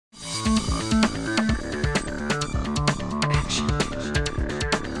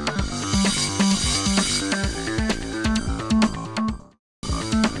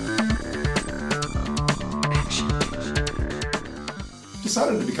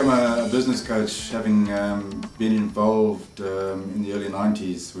become a business coach, having been involved in the early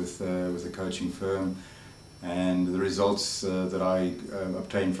 90s with a coaching firm, and the results that I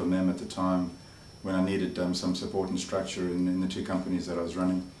obtained from them at the time when I needed some support and structure in the two companies that I was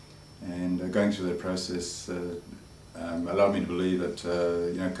running. And going through that process allowed me to believe that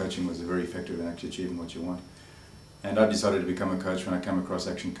coaching was very effective in actually achieving what you want. And I decided to become a coach when I came across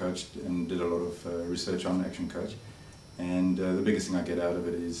ActionCOACH and did a lot of research on ActionCOACH. And the biggest thing I get out of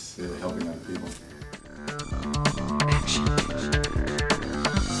it is helping other people.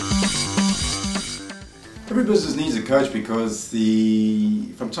 Every business needs a coach because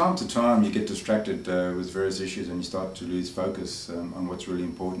from time to time you get distracted with various issues and you start to lose focus on what's really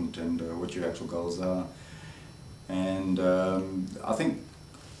important and what your actual goals are. And I think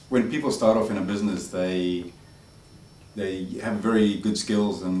when people start off in a business, they have very good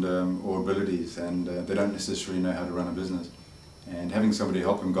skills and or abilities, and they don't necessarily know how to run a business. And having somebody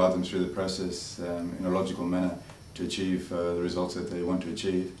help them, guide them through the process in a logical manner to achieve the results that they want to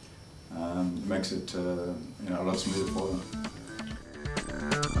achieve makes it a lot smoother for them.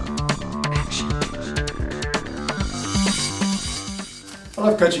 I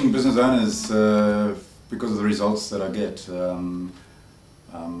love coaching business owners because of the results that I get.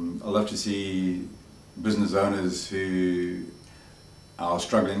 I love to see business owners who are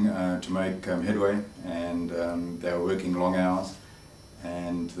struggling to make headway, and they're working long hours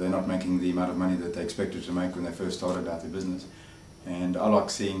and they're not making the amount of money that they expected to make when they first started out their business. And I like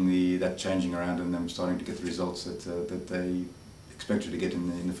seeing that changing around and them starting to get the results that they expected to get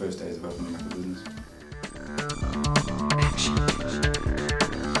in the first days of opening up a business.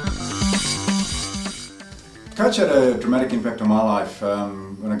 Coach had a dramatic impact on my life.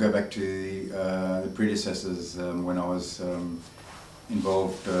 When I go back to the predecessors, when I was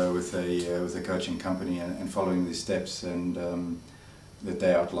involved with a coaching company and following the steps and that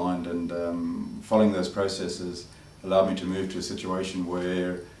they outlined, and following those processes allowed me to move to a situation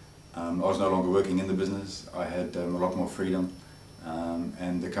where I was no longer working in the business. I had a lot more freedom,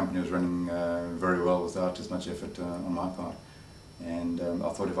 and the company was running very well without as much effort on my part. And I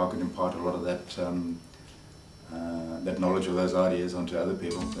thought if I could impart a lot of that that knowledge or those ideas onto other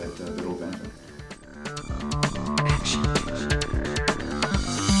people, they'd all benefit.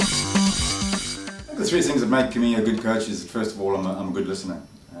 The three things that make me a good coach is, first of all, I'm a good listener.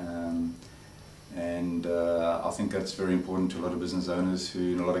 And I think that's very important to a lot of business owners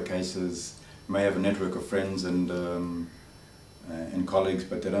who, in a lot of cases, may have a network of friends and colleagues,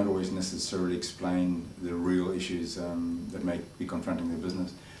 but they don't always necessarily explain the real issues that may be confronting their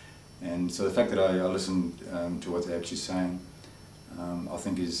business. And so the fact that I listen to what they're actually saying, I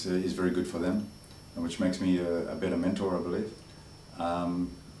think is very good for them, which makes me a better mentor, I believe.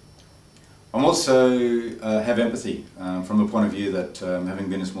 I also have empathy from the point of view that, having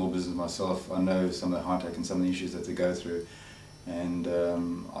been a small business myself, I know some of the heartache and some of the issues that they go through, and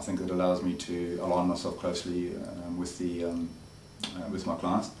I think that allows me to align myself closely with my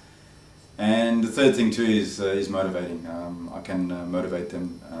clients. And the third thing too is motivating. I can motivate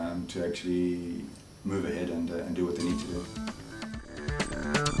them to actually move ahead and do what they need to do.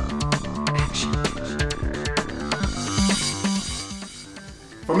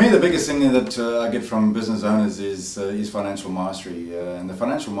 For me, the biggest thing that I get from business owners is financial mastery, and the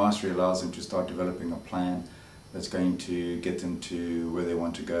financial mastery allows them to start developing a plan that's going to get them to where they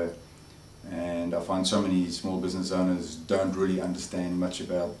want to go. And I find so many small business owners don't really understand much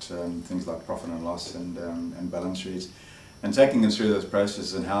about things like profit and loss and balance sheets. And taking them through those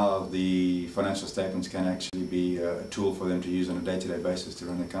processes and how the financial statements can actually be a tool for them to use on a day-to-day basis to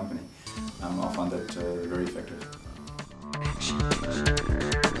run their company, I find that very effective.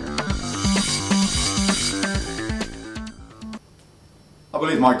 I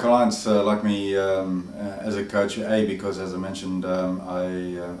believe my clients like me as a coach, because, as I mentioned,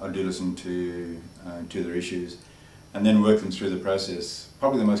 I do listen to their issues and then work them through the process.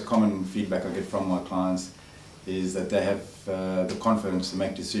 Probably the most common feedback I get from my clients is that they have the confidence to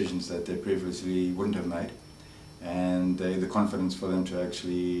make decisions that they previously wouldn't have made, and the confidence for them to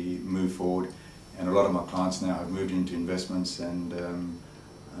actually move forward. And a lot of my clients now have moved into investments and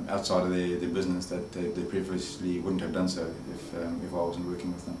outside of their business that they previously wouldn't have done so if I wasn't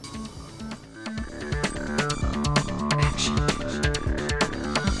working with them.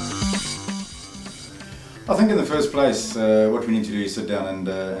 I think in the first place what we need to do is sit down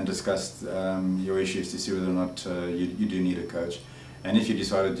and discuss your issues to see whether or not you do need a coach. And if you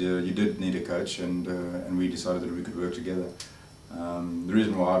decided you did need a coach and we decided that we could work together, the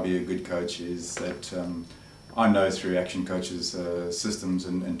reason why I'd be a good coach is that I know through ActionCOACH's systems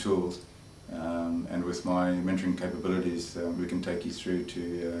and tools and with my mentoring capabilities, we can take you through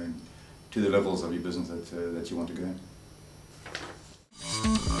to the levels of your business that you want to go.